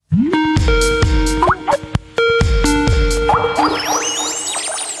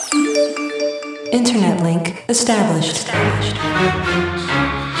Established.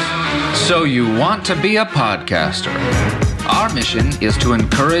 So you want to be a podcaster. Our mission is to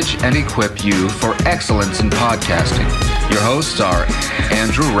encourage and equip you for excellence in podcasting. Your hosts are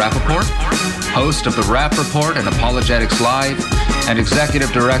Andrew Rappaport, host of the Rapp Report and Apologetics Live, and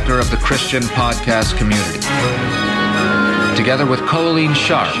executive director of the Christian Podcast Community. Together with Colleen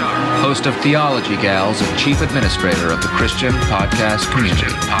Sharp, host of Theology Gals and chief administrator of the Christian Podcast Community.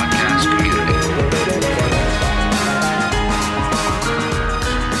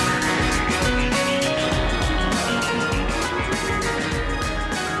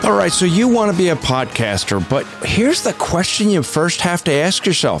 All right, so you want to be a podcaster, but here's the question you first have to ask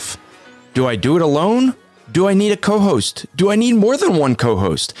yourself. Do I do it alone? Do I need a co-host? Do I need more than one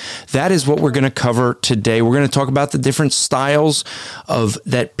co-host? That is what we're going to cover today. We're going to talk about the different styles of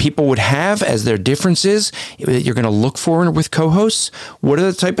that people would have as their differences that you're going to look for with co-hosts. What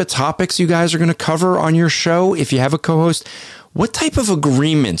are the type of topics you guys are going to cover on your show if you have a co-host? What type of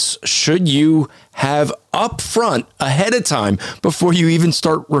agreements should you have up front ahead of time before you even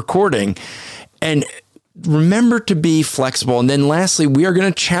start recording? And remember to be flexible. And then lastly, we are going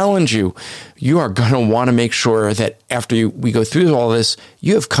to challenge you. You are going to want to make sure that after we go through all this,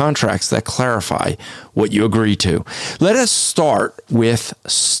 you have contracts that clarify what you agree to. Let us start with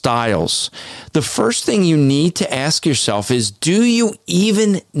styles. The first thing you need to ask yourself is, do you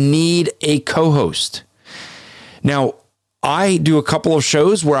even need a co-host? Now, I do a couple of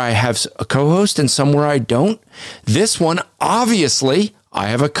shows where I have a co-host and some where I don't. This one, obviously, I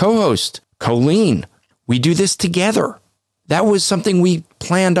have a co-host, Colleen. We do this together. That was something we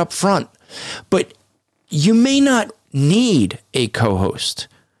planned up front. But you may not need a co-host.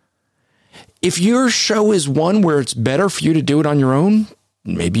 If your show is one where it's better for you to do it on your own,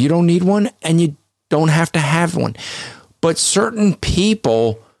 maybe you don't need one and you don't have to have one. But certain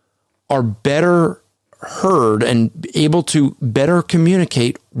people are better heard and able to better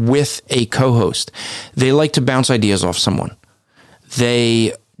communicate with a co-host. They like to bounce ideas off someone.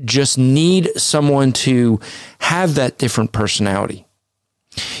 They just need someone to have that different personality.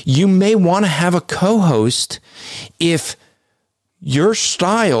 You may want to have a co-host if your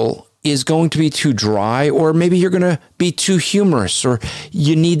style is going to be too dry, or maybe you're going to be too humorous, or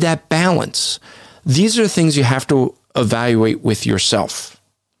you need that balance. These are things you have to evaluate with yourself.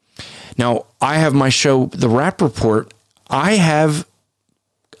 Now, I have my show, The Rapp Report. I have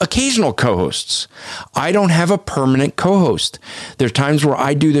occasional co-hosts. I don't have a permanent co-host. There are times where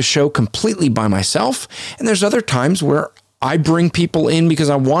I do the show completely by myself, and there's other times where I bring people in because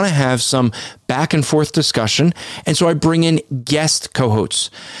I want to have some back and forth discussion, and so I bring in guest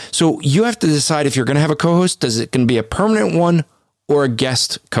co-hosts. So you have to decide if you're going to have a co-host, is it going to be a permanent one or a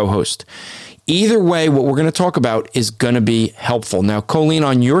guest co-host? Either way, what we're going to talk about is going to be helpful. Now, Colleen,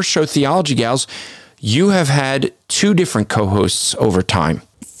 on your show, Theology Gals, you have had two different co-hosts over time.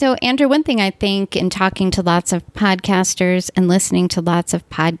 So, Andrew, one thing I think in talking to lots of podcasters and listening to lots of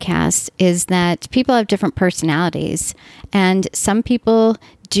podcasts is that people have different personalities. And some people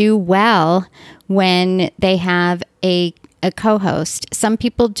do well when they have a co-host. Some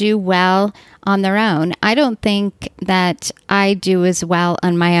people do well on their own. I don't think that I do as well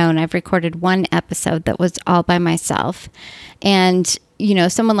on my own. I've recorded one episode that was all by myself. And, you know,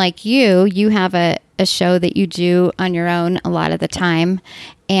 someone like you have a show that you do on your own a lot of the time,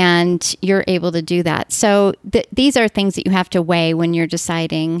 and you're able to do that. So these are things that you have to weigh when you're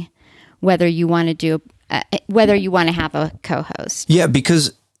deciding whether you want to have a co-host. Yeah,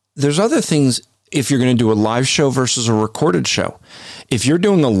 because there's other things. If you're going to do a live show versus a recorded show. If you're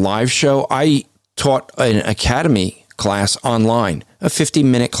doing a live show, I taught an academy class online, a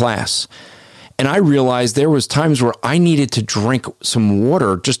 50-minute class. And I realized there was times where I needed to drink some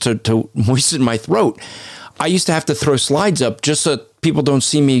water just to moisten my throat. I used to have to throw slides up just so people don't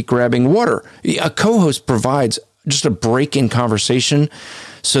see me grabbing water. A co-host provides just a break in conversation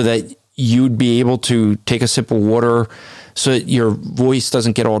so that you'd be able to take a sip of water so that your voice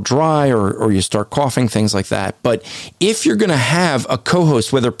doesn't get all dry or you start coughing, things like that. But if you're going to have a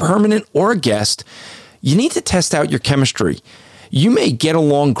co-host, whether permanent or a guest, you need to test out your chemistry. You may get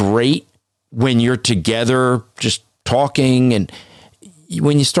along great when you're together just talking, and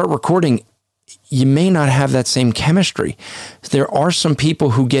when you start recording, you may not have that same chemistry. There are some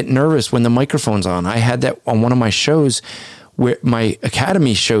people who get nervous when the microphone's on. I had that on one of my shows, where my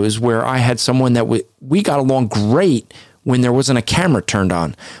academy shows, where I had someone that we got along great when there wasn't a camera turned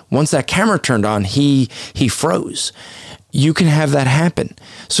on. Once that camera turned on, he froze. You can have that happen.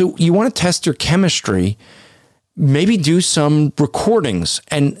 So you want to test your chemistry. Maybe do some recordings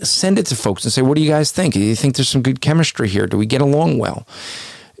and send it to folks and say, what do you guys think? Do you think there's some good chemistry here? Do we get along well?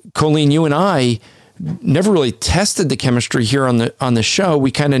 Colleen, you and I never really tested the chemistry here on the show.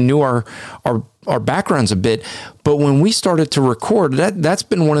 We kind of knew our backgrounds a bit, but when we started to record, that's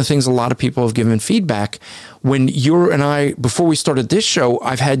been one of the things a lot of people have given feedback. When you and I, before we started this show,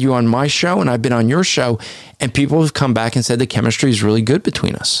 I've had you on my show and I've been on your show, and people have come back and said the chemistry is really good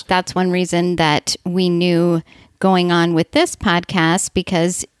between us. That's one reason that we knew going on with this podcast,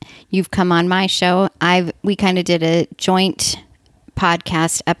 because you've come on my show. We kind of did a joint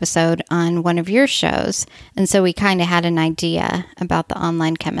podcast episode on one of your shows. And so we kind of had an idea about the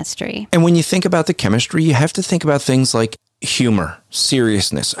online chemistry. And when you think about the chemistry, you have to think about things like humor,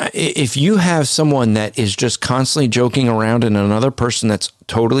 seriousness. If you have someone that is just constantly joking around and another person that's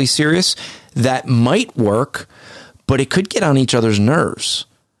totally serious, that might work, but it could get on each other's nerves.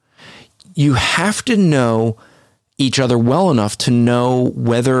 You have to know each other well enough to know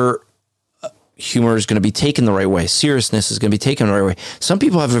whether humor is going to be taken the right way. Seriousness is going to be taken the right way. Some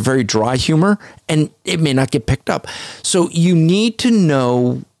people have a very dry humor and it may not get picked up. So you need to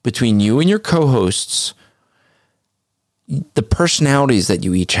know between you and your co-hosts the personalities that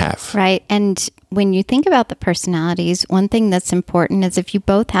you each have. Right. And when you think about the personalities, one thing that's important is if you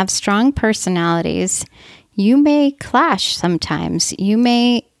both have strong personalities, you may clash sometimes. You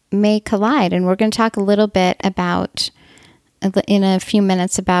may collide. And we're going to talk a little bit about, in a few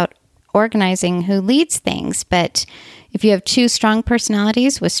minutes, about organizing who leads things. But if you have two strong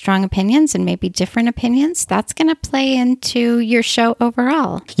personalities with strong opinions and maybe different opinions, that's going to play into your show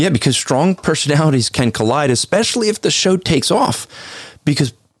overall. Yeah, because strong personalities can collide, especially if the show takes off,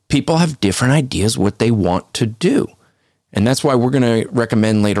 because people have different ideas what they want to do. And that's why we're going to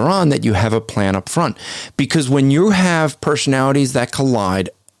recommend later on that you have a plan up front. Because when you have personalities that collide,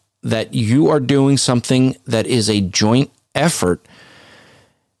 that you are doing something that is a joint effort,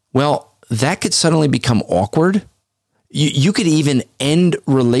 well, that could suddenly become awkward. You could even end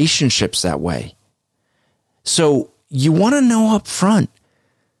relationships that way. So you want to know up front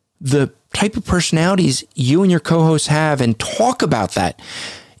the type of personalities you and your co-hosts have and talk about that.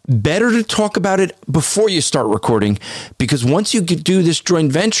 Better to talk about it before you start recording, because once you do this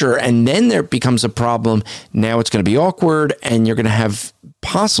joint venture and then there becomes a problem, now it's going to be awkward and you're going to have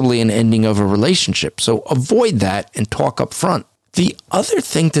possibly an ending of a relationship. So avoid that and talk up front. The other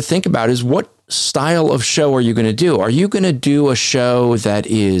thing to think about is what style of show are you going to do? Are you going to do a show that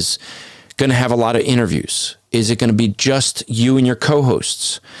is going to have a lot of interviews? Is it going to be just you and your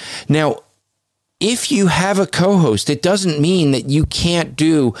co-hosts? Now, if you have a co-host, it doesn't mean that you can't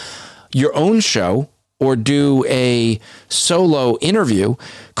do your own show or do a solo interview.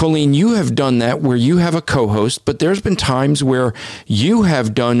 Colleen, you have done that where you have a co-host, but there's been times where you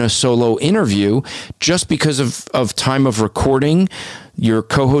have done a solo interview just because of time of recording. Your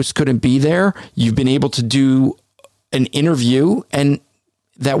co-host couldn't be there. You've been able to do an interview, and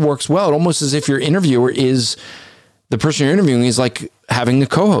that works well. It's almost as if your interviewer is the person you're interviewing is like having the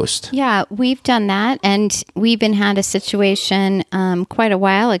co-host. Yeah, we've done that. And we even had a situation quite a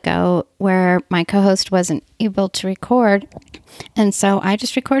while ago where my co-host wasn't able to record. And so I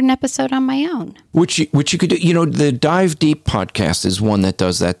just recorded an episode on my own. Which you could do. You know, the Dive Deep podcast is one that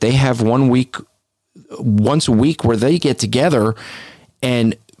does that. They have once a week where they get together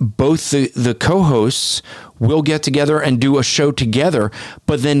and both the co-hosts will get together and do a show together.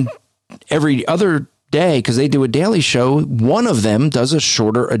 But then every other day, because they do a daily show, one of them does a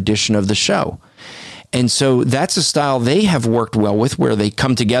shorter edition of the show. And so that's a style they have worked well with, where they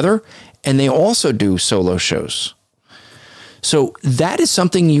come together and they also do solo shows. So that is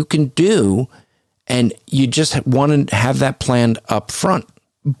something you can do, and you just want to have that planned up front.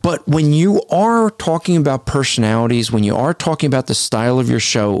 But when you are talking about personalities, when you are talking about the style of your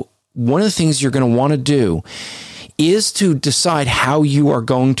show, one of the things you're going to want to do is to decide how you are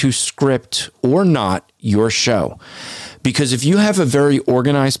going to script or not your show. Because if you have a very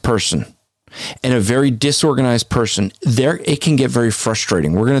organized person and a very disorganized person, it can get very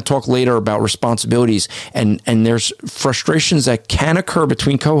frustrating. We're going to talk later about responsibilities, and there's frustrations that can occur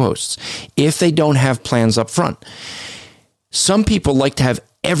between co-hosts if they don't have plans up front. Some people like to have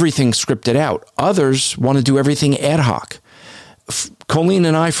everything scripted out. Others want to do everything ad hoc. Colleen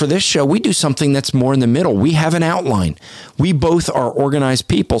and I, for this show, we do something that's more in the middle. We have an outline. We both are organized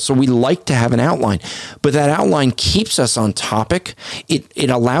people, so we like to have an outline. But that outline keeps us on topic. It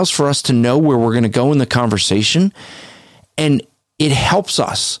allows for us to know where we're going to go in the conversation, and it helps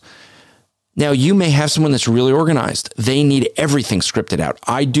us. Now, you may have someone that's really organized. They need everything scripted out.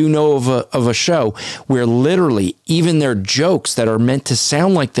 I do know of a show where literally even their jokes that are meant to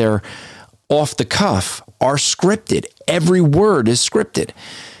sound like they're off the cuff are scripted. Every word is scripted.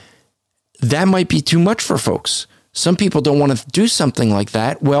 That might be too much for folks. Some people don't want to do something like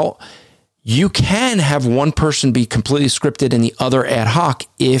that. Well, You can have one person be completely scripted and the other ad hoc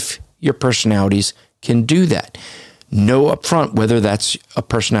if your personalities can do that. Know upfront whether that's a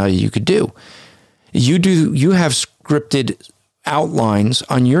personality you could do. You have scripted outlines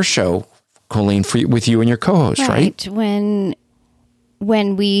on your show, Colleen, with you and your co-host, right? When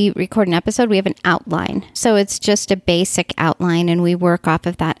we record an episode, we have an outline. So it's just a basic outline, and we work off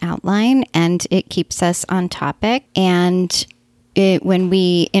of that outline, and it keeps us on topic. And when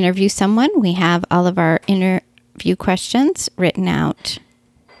we interview someone, we have all of our interview questions written out.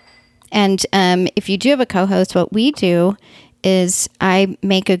 And if you do have a co-host, what we do is I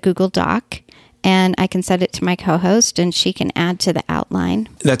make a Google Doc, and I can send it to my co-host, and she can add to the outline.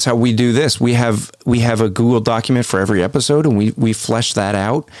 That's how we do this. We have a Google document for every episode, and we flesh that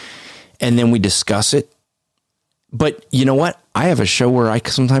out, and then we discuss it. But you know what? I have a show where I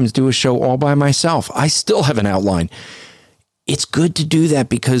sometimes do a show all by myself. I still have an outline. It's good to do that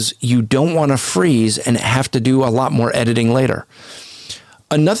because you don't want to freeze and have to do a lot more editing later.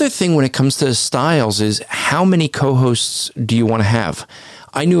 Another thing when it comes to styles is how many co-hosts do you want to have?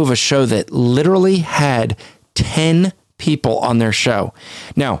 I knew of a show that literally had 10 people on their show.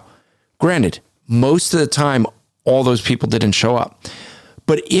 Now, granted, most of the time, all those people didn't show up.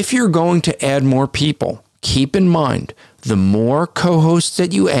 But if you're going to add more people, keep in mind, the more co-hosts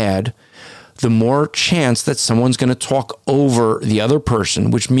that you add, the more chance that someone's going to talk over the other person,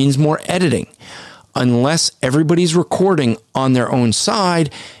 which means more editing. Unless everybody's recording on their own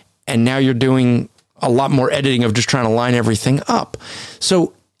side, and now you're doing a lot more editing of just trying to line everything up.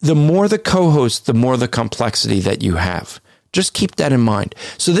 So the more the co-host, the more the complexity that you have. Just keep that in mind.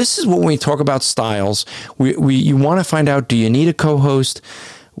 So this is when we talk about styles. You want to find out, do you need a co-host?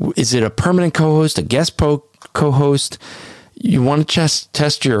 Is it a permanent co-host, a guest co-host? You want to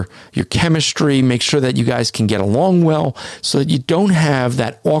test your chemistry, make sure that you guys can get along well so that you don't have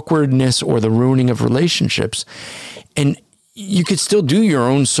that awkwardness or the ruining of relationships. And you could still do your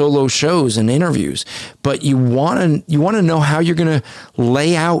own solo shows and interviews, but you want to know how you're going to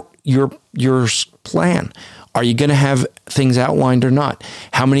lay out your plan. Are you going to have things outlined or not?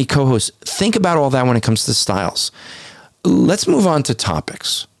 How many co-hosts? Think about all that when it comes to styles. Let's move on to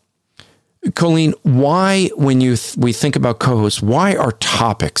topics. Colleen, why, when we think about co-hosts, why are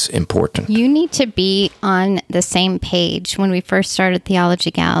topics important? You need to be on the same page. When we first started Theology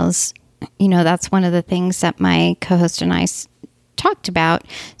Gals, that's one of the things that my co-host and I talked about.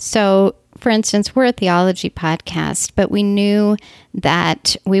 So, for instance, we're a theology podcast, but we knew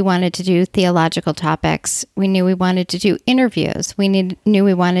that we wanted to do theological topics. We knew we wanted to do interviews. We knew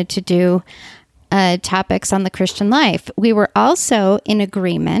we wanted to do topics on the Christian life. We were also in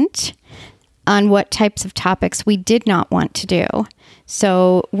agreement on what types of topics we did not want to do.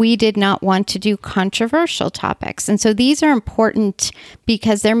 So we did not want to do controversial topics. And so these are important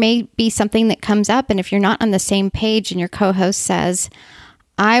because there may be something that comes up. And if you're not on the same page and your co-host says,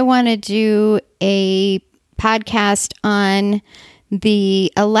 I want to do a podcast on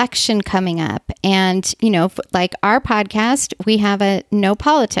the election coming up. And, like our podcast, we have a no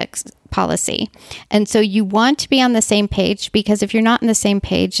politics policy. And so you want to be on the same page because if you're not on the same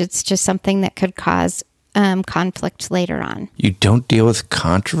page, it's just something that could cause conflict later on. You don't deal with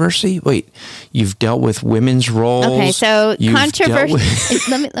controversy? Wait, you've dealt with women's roles. Okay, so controversial.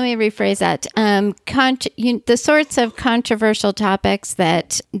 let me rephrase that. The sorts of controversial topics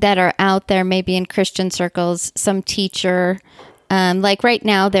that are out there, maybe in Christian circles, some teacher, like right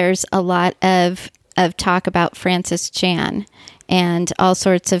now, there's a lot of talk about Francis Chan and all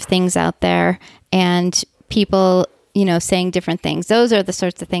sorts of things out there, and people, saying different things. Those are the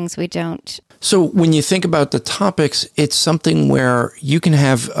sorts of things we don't. So when you think about the topics, it's something where you can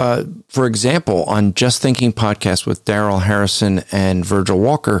have, for example, on Just Thinking podcast with Daryl Harrison and Virgil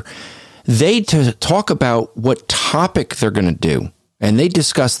Walker, they talk about what topic they're going to do, and they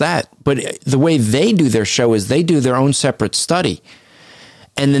discuss that. But the way they do their show is they do their own separate study,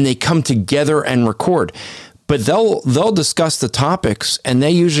 and then they come together and record. But they'll discuss the topics, and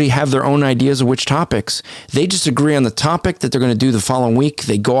they usually have their own ideas of which topics. They just agree on the topic that they're going to do the following week.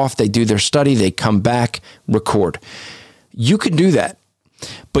 They go off, they do their study, they come back, record. You could do that,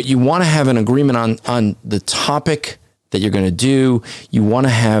 but you want to have an agreement on the topic that you're going to do. You want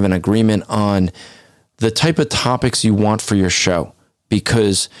to have an agreement on the type of topics you want for your show,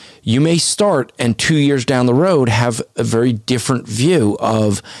 because you may start and 2 years down the road have a very different view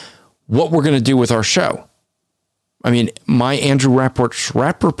of what we're going to do with our show. I mean, my Andrew Rappaport's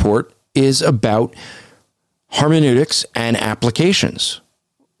Rap Report is about hermeneutics and applications.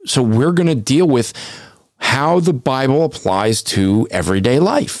 So we're going to deal with how the Bible applies to everyday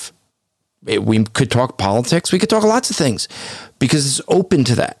life. We could talk politics. We could talk lots of things because it's open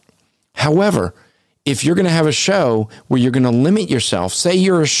to that. However, if you're going to have a show where you're going to limit yourself, say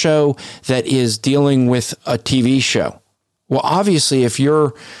you're a show that is dealing with a TV show. Well, obviously, if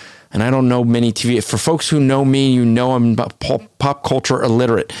you're, and I don't know many TV, for folks who know me, you know I'm pop culture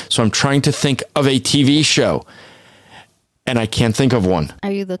illiterate. So I'm trying to think of a TV show, and I can't think of one.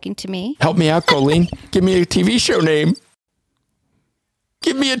 Are you looking to me? Help me out, Colleen. Give me a TV show name.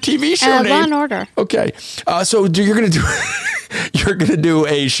 Give me a TV show name. Law and Order. Okay. So you're going to do you're going to do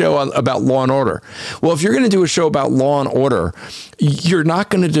a show about Law and Order. Well, if you're going to do a show about Law and Order, you're not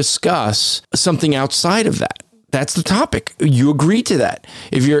going to discuss something outside of that. That's the topic. You agree to that.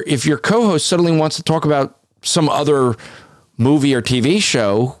 If your co-host suddenly wants to talk about some other movie or TV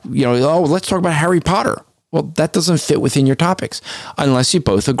show, let's talk about Harry Potter. Well, that doesn't fit within your topics unless you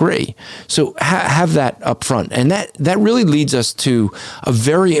both agree. So have that up front. And that really leads us to a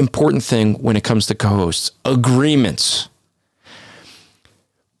very important thing when it comes to co-hosts: agreements.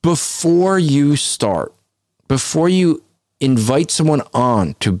 Before you start, before you invite someone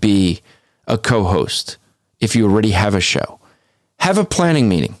on to be a co-host, if you already have a show, have a planning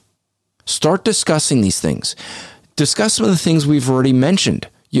meeting. Start discussing these things. Discuss some of the things we've already mentioned.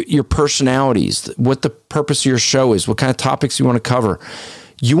 Your personalities, what the purpose of your show is, what kind of topics you want to cover.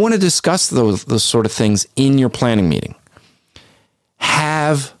 You want to discuss those sort of things in your planning meeting.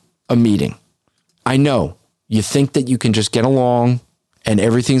 Have a meeting. I know you think that you can just get along and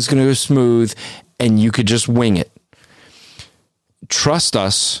everything's going to go smooth and you could just wing it. Trust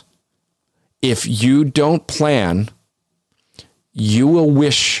us, if you don't plan, you will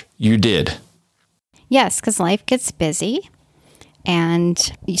wish you did. Yes, because life gets busy. And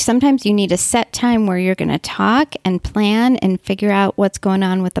sometimes you need a set time where you're going to talk and plan and figure out what's going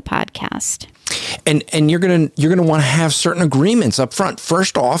on with the podcast. And you're going to want to have certain agreements up front.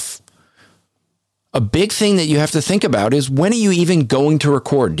 First off, a big thing that you have to think about is, when are you even going to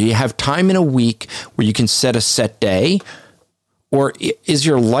record? Do you have time in a week where you can set a set day? Or is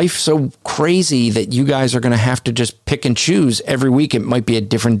your life so crazy that you guys are going to have to just pick and choose every week? It might be a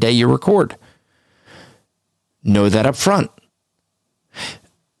different day you record. Know that up front.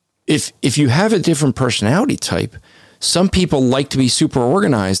 If you have a different personality type, some people like to be super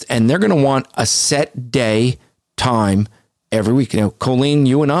organized and they're going to want a set day, time every week. Colleen,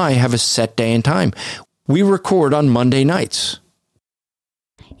 you and I have a set day and time. We record on Monday nights.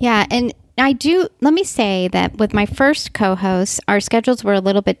 Yeah, and let me say that with my first co-host, our schedules were a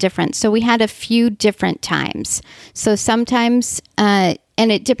little bit different. So we had a few different times. So sometimes,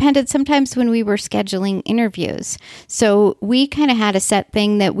 and it depended sometimes when we were scheduling interviews. So we kind of had a set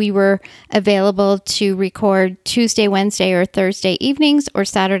thing that we were available to record Tuesday, Wednesday, or Thursday evenings or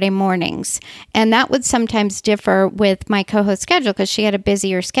Saturday mornings. And that would sometimes differ with my co-host schedule because she had a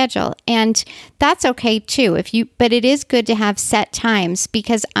busier schedule. And that's okay too. But it is good to have set times,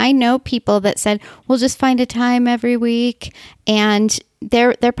 because I know people that said, we'll just find a time every week, and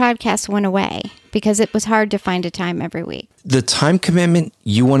their podcast went away because it was hard to find a time every week. The time commitment,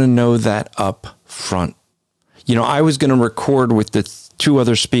 you want to know that up front. I was going to record with the two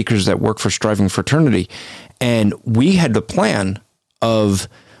other speakers that work for Striving Fraternity, and we had the plan of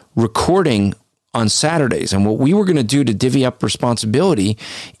recording on Saturdays. And what we were going to do to divvy up responsibility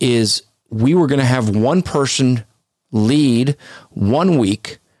is we were going to have one person lead 1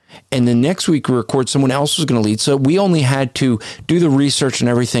 week, and the next week we record someone else was going to lead. So we only had to do the research and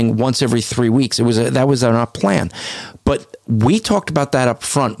everything once every 3 weeks. That was our plan. But we talked about that up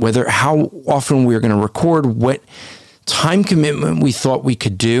front, how often we were going to record, what time commitment we thought we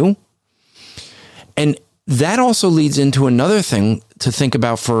could do. And that also leads into another thing to think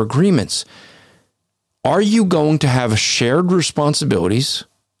about for agreements. Are you going to have shared responsibilities,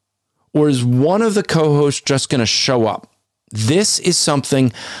 or is one of the co-hosts just going to show up? This is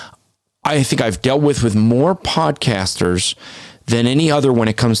something I think I've dealt with more podcasters than any other when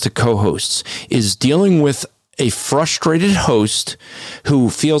it comes to co-hosts, is dealing with a frustrated host who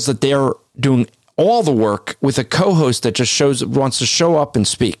feels that they're doing all the work with a co-host that just wants to show up and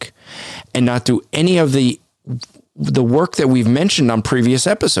speak and not do any of the work that we've mentioned on previous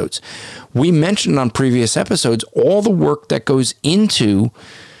episodes. We mentioned on previous episodes all the work that goes into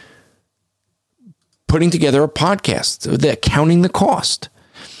putting together a podcast, counting the cost.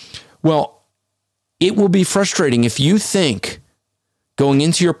 Well, it will be frustrating if you think going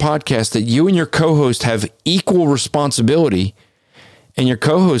into your podcast that you and your co-host have equal responsibility, and your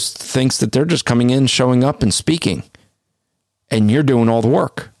co-host thinks that they're just coming in, showing up and speaking, and you're doing all the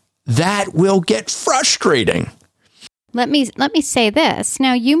work. That will get frustrating. Let me say this.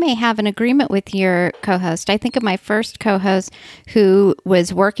 Now, you may have an agreement with your co-host. I think of my first co-host who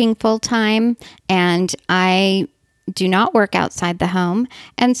was working full-time, and I do not work outside the home.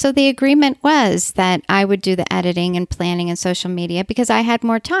 And so the agreement was that I would do the editing and planning and social media because I had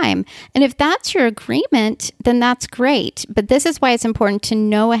more time. And if that's your agreement, then that's great. But this is why it's important to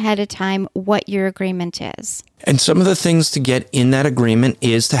know ahead of time what your agreement is. And some of the things to get in that agreement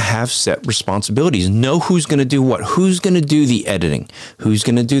is to have set responsibilities. Know who's going to do what, who's going to do the editing, who's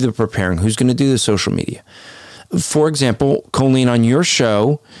going to do the preparing, who's going to do the social media. For example, Colleen, on your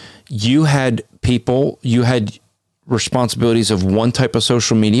show, you had responsibilities of one type of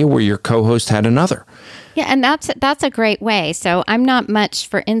social media where your co-host had another. Yeah, and that's a great way. So I'm not much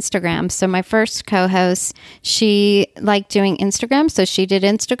for Instagram. So my first co-host, she liked doing Instagram. So she did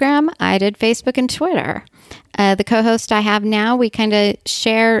Instagram. I did Facebook and Twitter. The co-host I have now, we kind of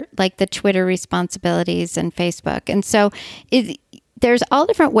share like the Twitter responsibilities and Facebook. And so there's all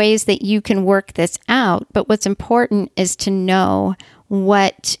different ways that you can work this out. But what's important is to know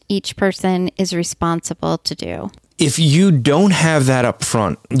what each person is responsible to do. If you don't have that up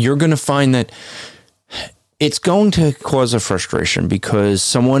front, you're going to find that it's going to cause a frustration because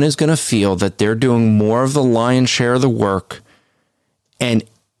someone is going to feel that they're doing more of the lion's share of the work, and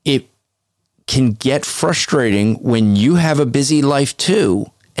it can get frustrating when you have a busy life too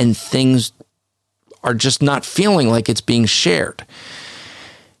and things are just not feeling like it's being shared.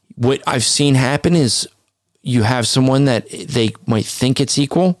 What I've seen happen is you have someone that they might think it's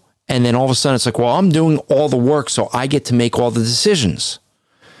equal, and then all of a sudden it's like, well, I'm doing all the work, so I get to make all the decisions.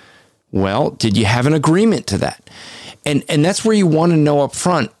 Well, did you have an agreement to that? And that's where you want to know up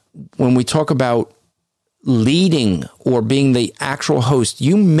front when we talk about leading or being the actual host.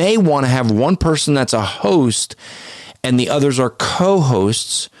 You may want to have one person that's a host and the others are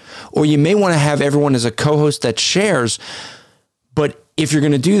co-hosts, or you may want to have everyone as a co-host that shares. But if you're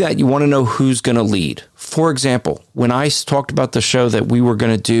going to do that, you want to know who's going to lead. For example, when I talked about the show that we were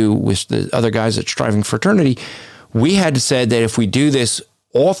going to do with the other guys at Striving Fraternity, we had said that if we do this,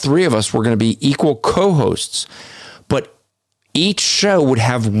 all three of us were going to be equal co-hosts, but each show would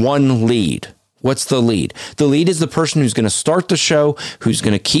have one lead. What's the lead? The lead is the person who's going to start the show, who's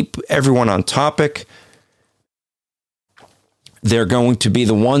going to keep everyone on topic. They're going to be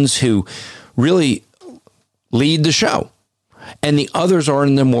the ones who really lead the show. And the others are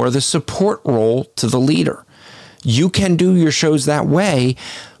in the more the support role to the leader. You can do your shows that way,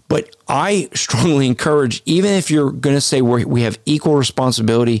 but I strongly encourage, even if you're going to say we have equal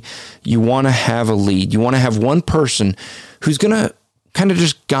responsibility, you want to have a lead. You want to have one person who's going to kind of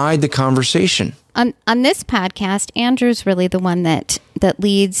just guide the conversation. On this podcast, Andrew's really the one that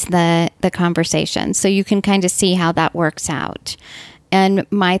leads the conversation. So you can kind of see how that works out. And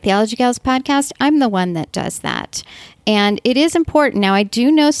my Theology Gals podcast, I'm the one that does that. And it is important. Now, I do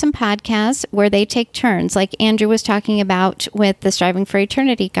know some podcasts where they take turns, like Andrew was talking about with the Striving for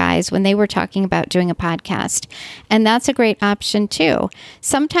Eternity guys when they were talking about doing a podcast. And that's a great option too.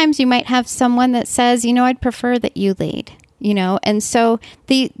 Sometimes you might have someone that says, I'd prefer that you lead, and so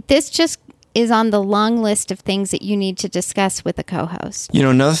this just is on the long list of things that you need to discuss with a co-host.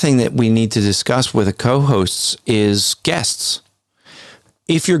 Another thing that we need to discuss with a co-hosts is guests.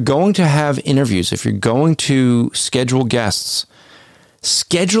 If you're going to have interviews, if you're going to schedule guests,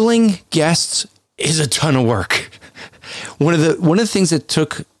 scheduling guests is a ton of work. One of the things that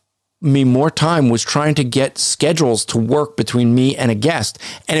took me more time was trying to get schedules to work between me and a guest.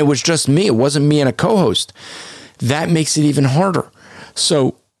 And it was just me. It wasn't me and a co-host. That makes it even harder.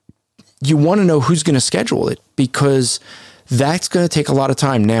 So you want to know who's going to schedule it because that's going to take a lot of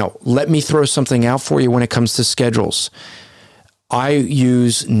time. Now, let me throw something out for you when it comes to schedules. I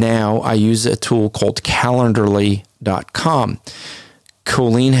use a tool called Calendarly.com.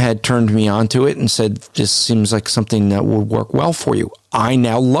 Colleen had turned me onto it and said, this seems like something that would work well for you. I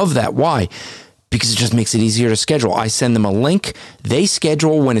now love that. Why? Because it just makes it easier to schedule. I send them a link. They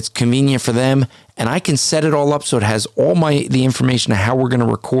schedule when it's convenient for them, and I can set it all up so it has all the information of how we're going to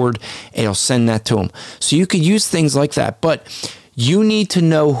record, and I'll send that to them. So you could use things like that, but you need to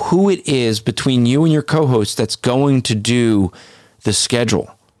know who it is between you and your co-host that's going to do the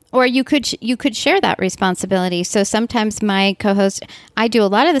schedule. Or you could share that responsibility. So sometimes my co-host, I do a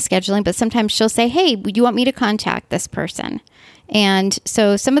lot of the scheduling, but sometimes she'll say, hey, you want me to contact this person? And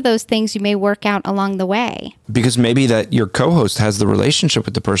so some of those things you may work out along the way. Because maybe that your co-host has the relationship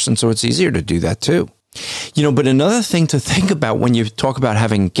with the person, so it's easier to do that too. But another thing to think about when you talk about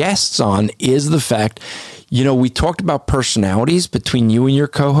having guests on is the fact, we talked about personalities between you and your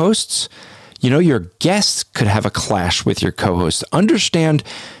co-hosts. Your guests could have a clash with your co-host. Understand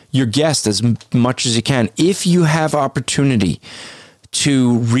your guest as much as you can. If you have opportunity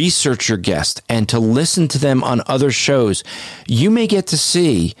to research your guest and to listen to them on other shows, you may get to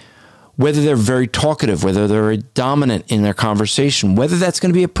see whether they're very talkative, whether they're very dominant in their conversation, whether that's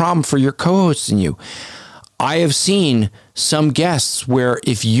going to be a problem for your co-host and you. I have seen some guests where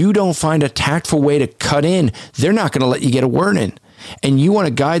if you don't find a tactful way to cut in, they're not going to let you get a word in. And you want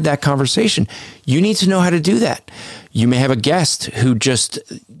to guide that conversation. You need to know how to do that. You may have a guest who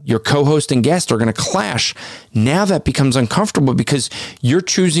your co-host and guest are going to clash. Now that becomes uncomfortable because you're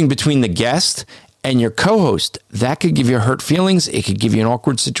choosing between the guest and your co-host. That could give you hurt feelings. It could give you an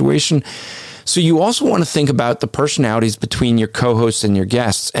awkward situation. So you also want to think about the personalities between your co-hosts and your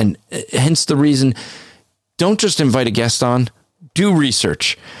guests. And hence the reason, don't just invite a guest on. Do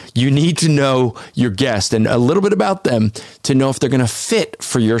research. You need to know your guest and a little bit about them to know if they're going to fit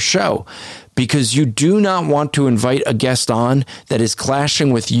for your show, because you do not want to invite a guest on that is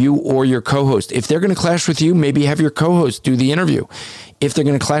clashing with you or your co-host. If they're going to clash with you, maybe have your co-host do the interview. If they're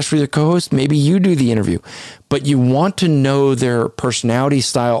going to clash with your co-host, maybe you do the interview. But you want to know their personality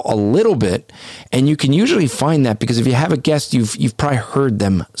style a little bit, and you can usually find that because if you have a guest, you've probably heard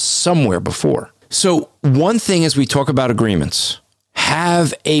them somewhere before. So one thing as we talk about agreements,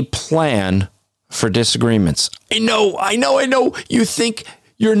 have a plan for disagreements. I know. You think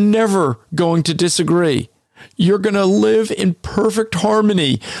you're never going to disagree. You're going to live in perfect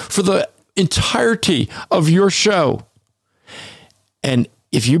harmony for the entirety of your show. And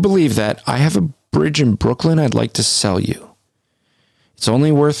if you believe that, I have a bridge in Brooklyn I'd like to sell you. It's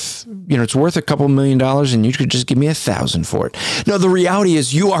only worth, it's worth a couple $1 million and you could just give me $1,000 for it. No, the reality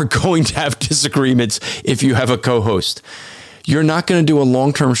is you are going to have disagreements if you have a co-host. You're not going to do a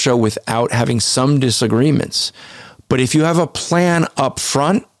long-term show without having some disagreements. But if you have a plan up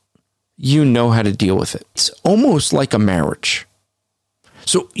front, you know how to deal with it. It's almost like a marriage.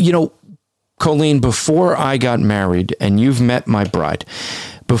 So, Colleen, before I got married, and you've met my bride,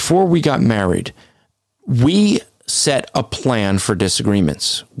 before we got married, we set a plan for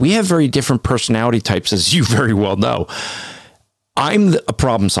disagreements. We have very different personality types, as you very well know. I'm a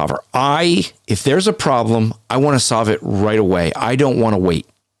problem solver. If there's a problem, I want to solve it right away. I don't want to wait.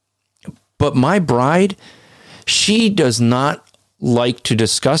 But my bride, she does not like to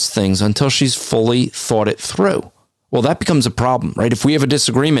discuss things until she's fully thought it through. Well, that becomes a problem, right? If we have a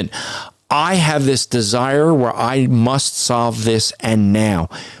disagreement, I have this desire where I must solve this and now,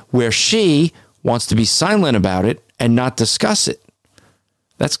 where she wants to be silent about it and not discuss it.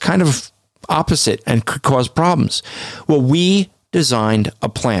 That's kind of opposite and could cause problems. Well, we designed a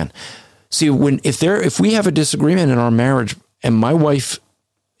plan. See, if we have a disagreement in our marriage and my wife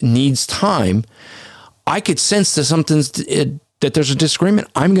needs time, I could sense that there's a disagreement.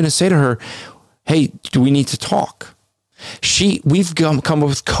 I'm going to say to her, hey, do we need to talk? We've come up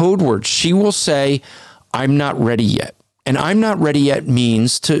with code words. She will say, I'm not ready yet. And I'm not ready yet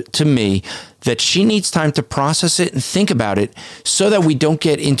means to me that she needs time to process it and think about it so that we don't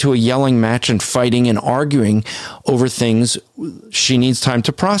get into a yelling match and fighting and arguing over things. She needs time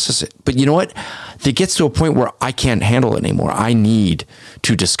to process it. But you know what? It gets to a point where I can't handle it anymore. I need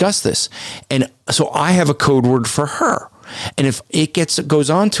to discuss this. And so I have a code word for her. And if it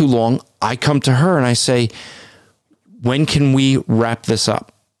goes on too long, I come to her and I say, when can we wrap this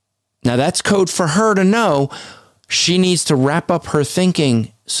up? Now that's code for her to know she needs to wrap up her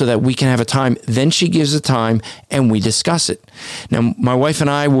thinking so that we can have a time. Then she gives a time and we discuss it. Now, my wife and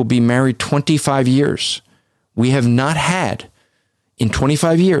I will be married 25 years. We have not had, in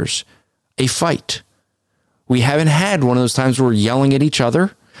 25 years, a fight. We haven't had one of those times where we're yelling at each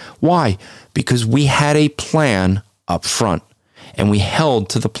other. Why? Because we had a plan up front and we held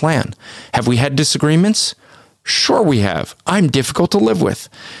to the plan. Have we had disagreements? Sure we have. I'm difficult to live with.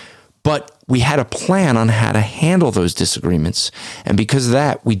 But we had a plan on how to handle those disagreements. And because of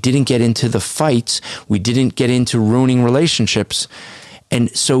that, we didn't get into the fights. We didn't get into ruining relationships. And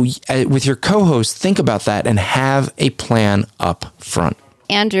so with your co-host, think about that and have a plan up front.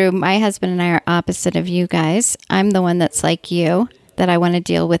 Andrew, my husband and I are opposite of you guys. I'm the one that's like you, that I want to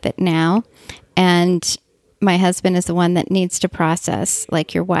deal with it now. And my husband is the one that needs to process,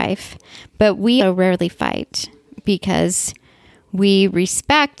 like your wife. But we rarely fight because we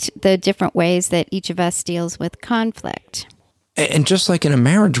respect the different ways that each of us deals with conflict. And just like in a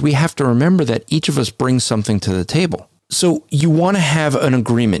marriage, we have to remember that each of us brings something to the table. So you want to have an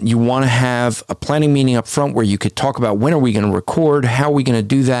agreement. You want to have a planning meeting up front where you could talk about when are we going to record? How are we going to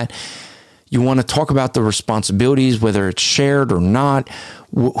do that? You want to talk about the responsibilities, whether it's shared or not,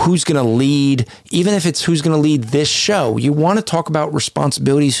 who's going to lead, even if it's who's going to lead this show. You want to talk about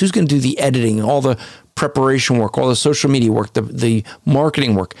responsibilities, who's going to do the editing, all the preparation work, all the social media work, the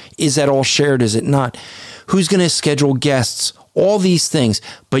marketing work. Is that all shared? Is it not? Who's going to schedule guests? All these things.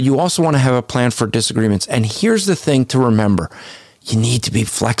 But you also want to have a plan for disagreements. And here's the thing to remember. You need to be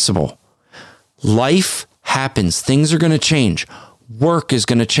flexible. Life happens. Things are going to change. Work is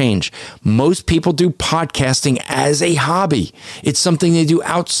going to change. Most people do podcasting as a hobby. It's something they do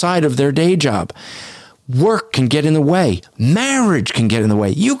outside of their day job. Work can get in the way. Marriage can get in the way.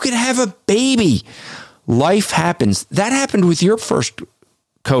 You could have a baby. Life happens. That happened with your first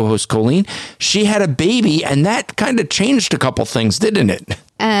co-host, Colleen. She had a baby, and that kind of changed a couple things, didn't it?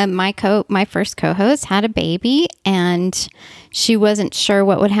 My first co-host had a baby, and she wasn't sure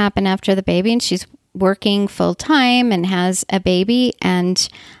what would happen after the baby, and she's working full time and has a baby, and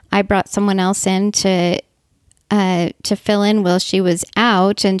I brought someone else in to fill in while she was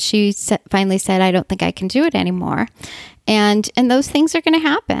out, and she finally said, "I don't think I can do it anymore," and those things are going to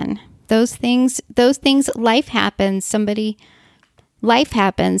happen. Those things. Life happens. Life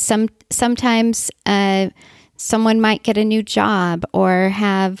happens. Sometimes someone might get a new job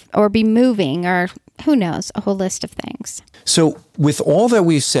or be moving, or who knows, a whole list of things. So with all that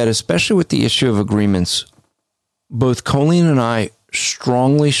we've said, especially with the issue of agreements, both Colleen and I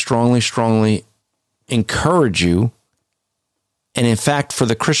strongly encourage you. And in fact, for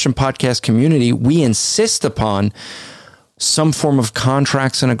the Christian podcast community, we insist upon some form of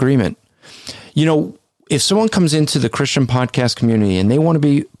contracts and agreement. You know, if someone comes into the Christian podcast community and they want to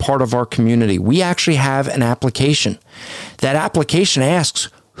be part of our community, we actually have an application. That application asks,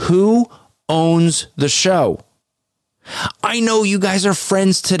 who owns the show? I know you guys are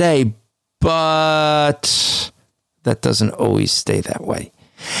friends today, but that doesn't always stay that way.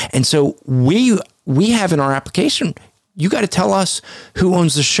 And so we have in our application, you got to tell us who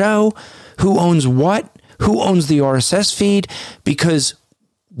owns the show, who owns what, who owns the RSS feed, because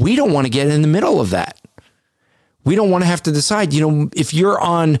we don't want to get in the middle of that. We don't want to have to decide, if you're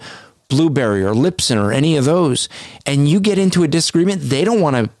on Blueberry or Libsyn or any of those, and you get into a disagreement, they don't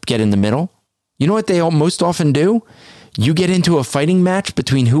want to get in the middle. You know what they most often do? You get into a fighting match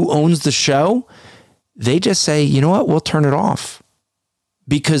between who owns the show. They just say, you know what, we'll turn it off,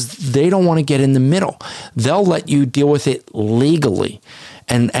 because they don't want to get in the middle. They'll let you deal with it legally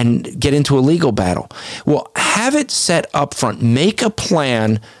and get into a legal battle. Well, have it set up front. Make a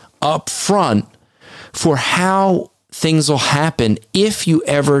plan up front for how things will happen if you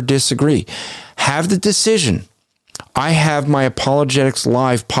ever disagree. Have the decision. I have my Apologetics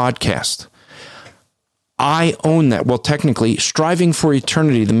Live podcast. I own that. Well, technically, Striving for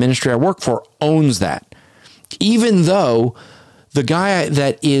Eternity, the ministry I work for, owns that. Even though the guy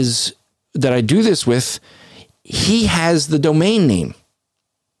that I do this with, he has the domain name.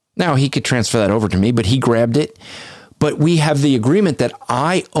 Now, he could transfer that over to me, but he grabbed it. But we have the agreement that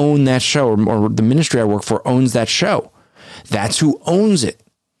I own that show, or the ministry I work for owns that show. That's who owns it.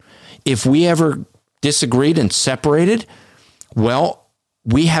 If we ever disagreed and separated, well,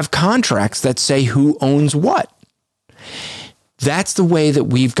 we have contracts that say who owns what. That's the way that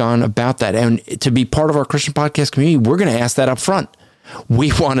we've gone about that. And to be part of our Christian podcast community, we're going to ask that up front.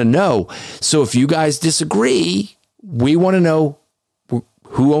 We want to know. So if you guys disagree, we want to know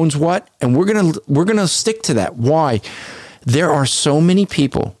who owns what, and we're going to stick to that. Why? There are so many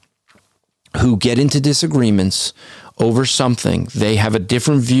people who get into disagreements over something. They have a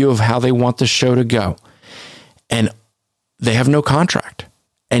different view of how they want the show to go, and they have no contract,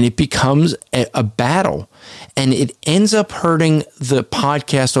 and it becomes a battle, and it ends up hurting the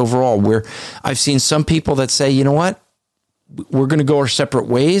podcast overall, where I've seen some people that say, you know what, we're going to go our separate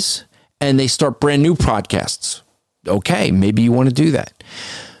ways, and they start brand new podcasts. Okay, maybe you want to do that.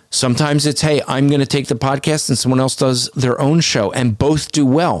 Sometimes it's, hey, I'm going to take the podcast and someone else does their own show, and both do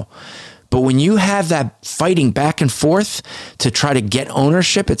well. But when you have that fighting back and forth to try to get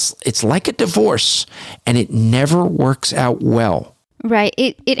ownership, it's like a divorce, and it never works out well. Right.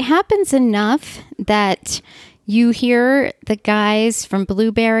 It happens enough that you hear the guys from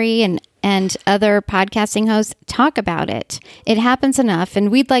Blueberry and other podcasting hosts talk about it. It happens enough. And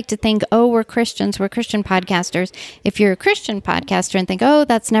we'd like to think, oh, we're Christians, we're Christian podcasters. If you're a Christian podcaster and think, oh,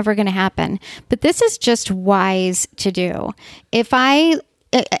 that's never going to happen. But this is just wise to do. In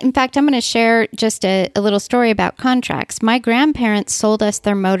fact, I'm going to share just a little story about contracts. My grandparents sold us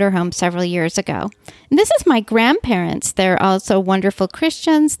their motorhome several years ago. And this is my grandparents. They're also wonderful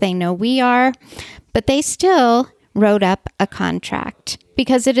Christians. They know we are, but they still wrote up a contract,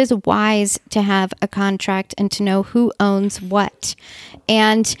 because it is wise to have a contract and to know who owns what.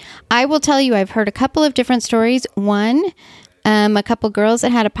 And I will tell you, I've heard a couple of different stories. One, a couple girls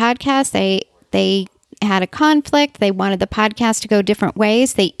that had a podcast, they had a conflict. They wanted the podcast to go different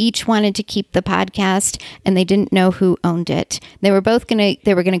ways. They each wanted to keep the podcast, and they didn't know who owned it. They were going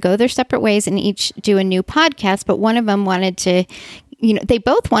to go their separate ways and each do a new podcast, but one of them wanted to they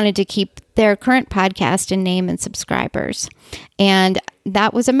both wanted to keep their current podcast in name and subscribers. And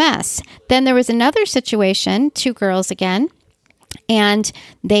that was a mess. Then there was another situation, two girls again, and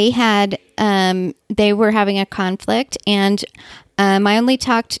they were having a conflict. And I only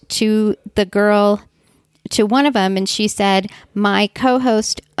talked to the girl, to one of them, and she said, my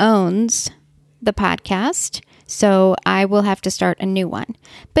co-host owns the podcast, so I will have to start a new one.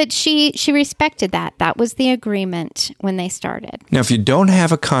 But she respected that. That was the agreement when they started. Now, if you don't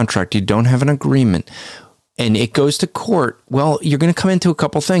have a contract, you don't have an agreement, and it goes to court, well, you're going to come into a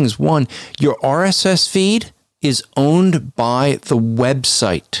couple things. One, your RSS feed is owned by the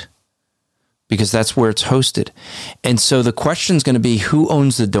website because that's where it's hosted. And so the question is going to be, who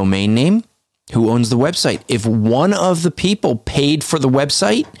owns the domain name? Who owns the website? If one of the people paid for the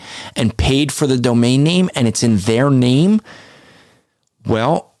website and paid for the domain name and it's in their name,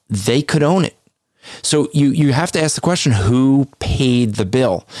 well, they could own it. So you have to ask the question, who paid the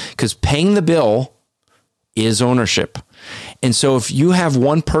bill? Because paying the bill is ownership. And so if you have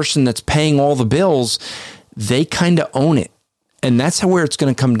one person that's paying all the bills, they kind of own it. And that's where it's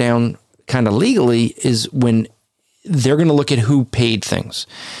going to come down kind of legally, is when they're going to look at who paid things.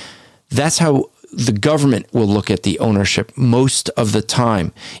 That's how the government will look at the ownership most of the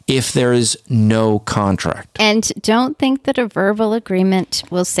time if there is no contract. And don't think that a verbal agreement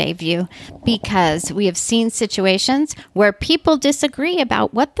will save you, because we have seen situations where people disagree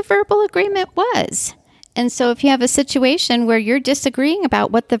about what the verbal agreement was. And so if you have a situation where you're disagreeing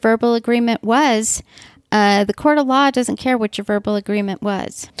about what the verbal agreement was, the court of law doesn't care what your verbal agreement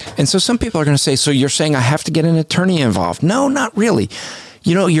was. And so some people are going to say, so you're saying I have to get an attorney involved? No, not really.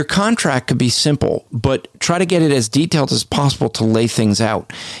 Your contract could be simple, but try to get it as detailed as possible to lay things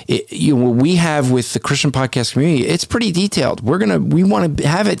out. What we have with the Christian podcast community, it's pretty detailed. We want to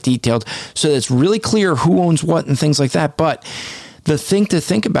have it detailed so that it's really clear who owns what and things like that. But the thing to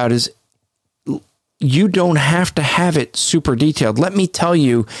think about is you don't have to have it super detailed. Let me tell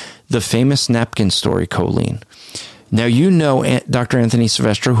you the famous napkin story, Colleen. Now, Dr. Anthony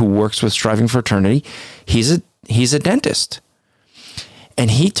Silvestro, who works with Striving for Eternity. He's a dentist.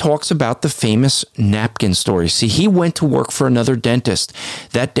 And he talks about the famous napkin story. See, he went to work for another dentist.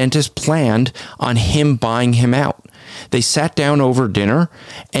 That dentist planned on him buying him out. They sat down over dinner,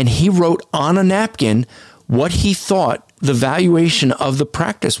 and he wrote on a napkin what he thought the valuation of the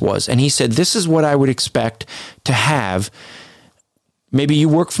practice was. And he said, this is what I would expect to have. Maybe you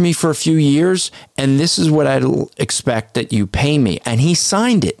work for me for a few years, and this is what I'd expect that you pay me. And he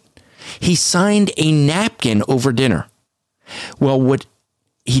signed it. He signed a napkin over dinner. Well, what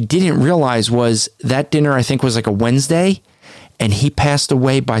he didn't realize was that dinner, I think, was like a Wednesday, and he passed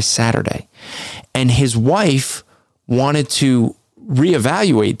away by Saturday. And his wife wanted to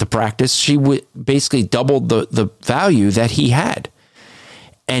reevaluate the practice. She basically doubled the value that he had.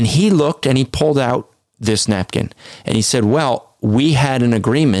 And he looked and he pulled out this napkin. And he said, well, we had an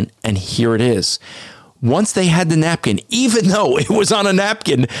agreement, and here it is. Once they had the napkin, even though it was on a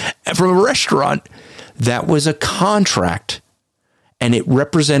napkin from a restaurant, that was a contract. And it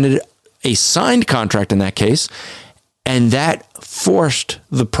represented a signed contract in that case. And that forced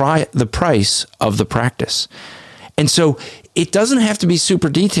the price of the practice. And so it doesn't have to be super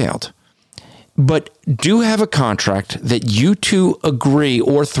detailed, but do have a contract that you two agree,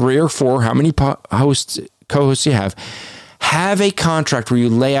 or three or four, how many co-hosts you have a contract where you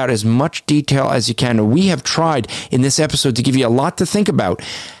lay out as much detail as you can. And we have tried in this episode to give you a lot to think about.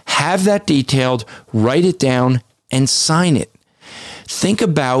 Have that detailed, write it down, and sign it. Think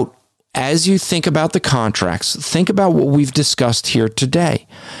about, as you think about the contracts, think about what we've discussed here today.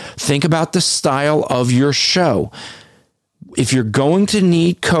 Think about the style of your show. If you're going to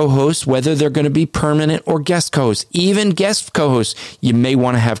need co-hosts, whether they're going to be permanent or guest co-hosts, even guest co-hosts, you may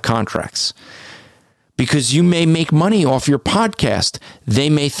want to have contracts, because you may make money off your podcast. They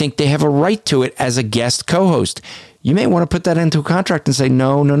may think they have a right to it as a guest co-host. You may want to put that into a contract and say,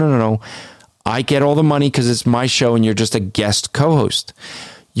 no. I get all the money because it's my show and you're just a guest co-host.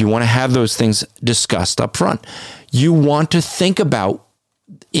 You want to have those things discussed up front. You want to think about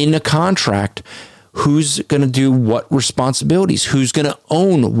in a contract who's going to do what responsibilities, who's going to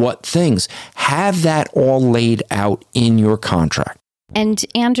own what things. Have that all laid out in your contract. And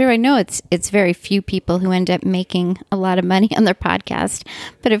Andrew, I know it's very few people who end up making a lot of money on their podcast,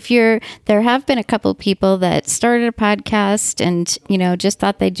 but there have been a couple people that started a podcast and, just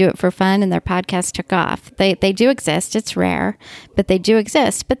thought they'd do it for fun, and their podcast took off. They do exist. It's rare, but they do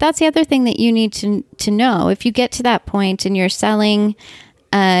exist. But that's the other thing that you need to know. If you get to that point and you're selling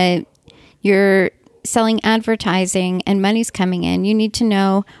advertising and money's coming in, you need to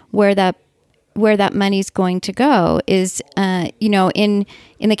know where that where that money's going to go is, in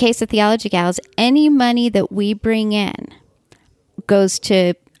the case of Theology Gals, any money that we bring in goes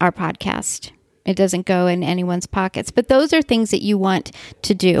to our podcast. It doesn't go in anyone's pockets. But those are things that you want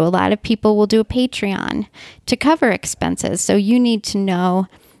to do. A lot of people will do a Patreon to cover expenses. So you need to know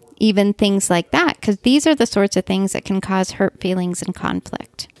even things like that, because these are the sorts of things that can cause hurt feelings and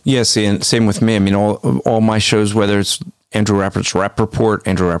conflict. Yes, and same with me. I mean, all my shows, whether it's Andrew Rappaport's Rep Report,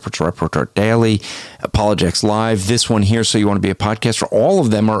 Andrew Rappaport's Rep Report Daily, Apologetics Live, this one here, So You Want to Be a Podcaster, all of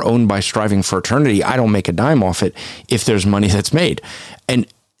them are owned by Striving for Eternity. I don't make a dime off it if there's money that's made. And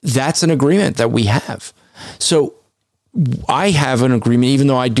that's an agreement that we have. So I have an agreement, even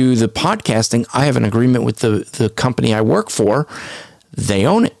though I do the podcasting, I have an agreement with the company I work for. They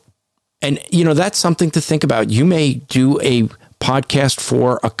own it. And, that's something to think about. You may do a podcast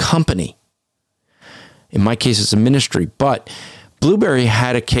for a company. In my case, it's a ministry. But Blueberry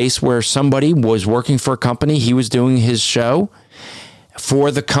had a case where somebody was working for a company. He was doing his show for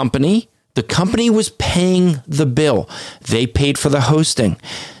the company. The company was paying the bill. They paid for the hosting.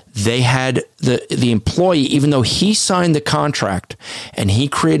 They had the employee, even though he signed the contract and he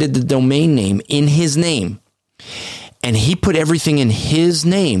created the domain name in his name, and he put everything in his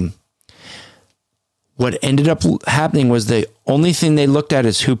name. What ended up happening was the only thing they looked at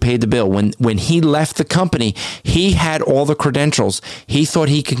is who paid the bill. When he left the company, he had all the credentials. He thought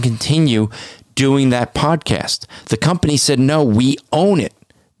he could continue doing that podcast. The company said, no, we own it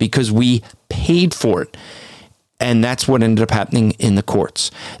because we paid for it. And that's what ended up happening in the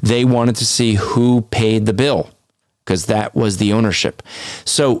courts. They wanted to see who paid the bill because that was the ownership.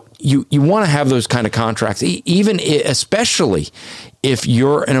 So you want to have those kind of contracts, especially if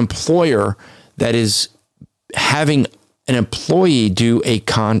you're an employer that is having an employee do a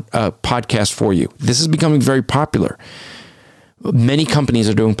podcast for you. This is becoming very popular. Many companies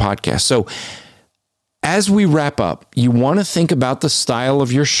are doing podcasts. So as we wrap up, you want to think about the style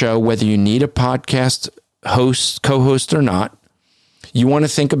of your show, whether you need a podcast host, co-host or not. You want to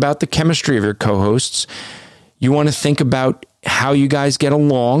think about the chemistry of your co-hosts. You want to think about how you guys get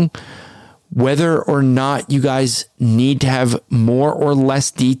along, whether or not you guys need to have more or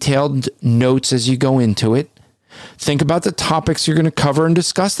less detailed notes as you go into it. Think about the topics you're going to cover and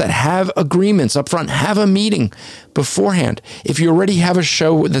discuss that. Have agreements up front. Have a meeting beforehand. If you already have a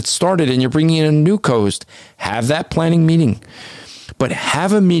show that started and you're bringing in a new co-host, have that planning meeting. But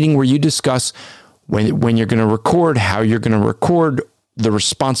have a meeting where you discuss when you're going to record, how you're going to record, the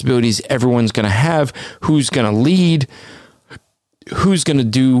responsibilities everyone's going to have, who's going to lead, who's going to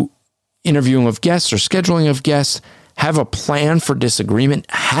do interviewing of guests or scheduling of guests. Have a plan for disagreement.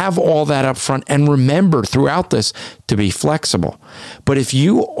 Have all that up front, and remember throughout this to be flexible. But if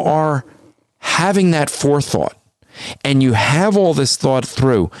you are having that forethought and you have all this thought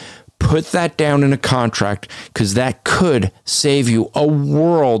through, put that down in a contract, because that could save you a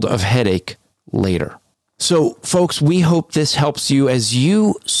world of headache later. So, folks, we hope this helps you as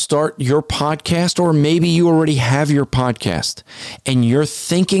you start your podcast, or maybe you already have your podcast and you're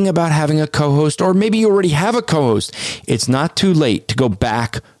thinking about having a co-host, or maybe you already have a co-host. It's not too late to go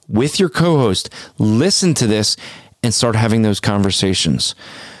back with your co-host, listen to this, and start having those conversations.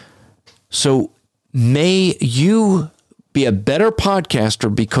 So may you be a better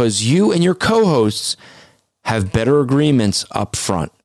podcaster because you and your co-hosts have better agreements up front.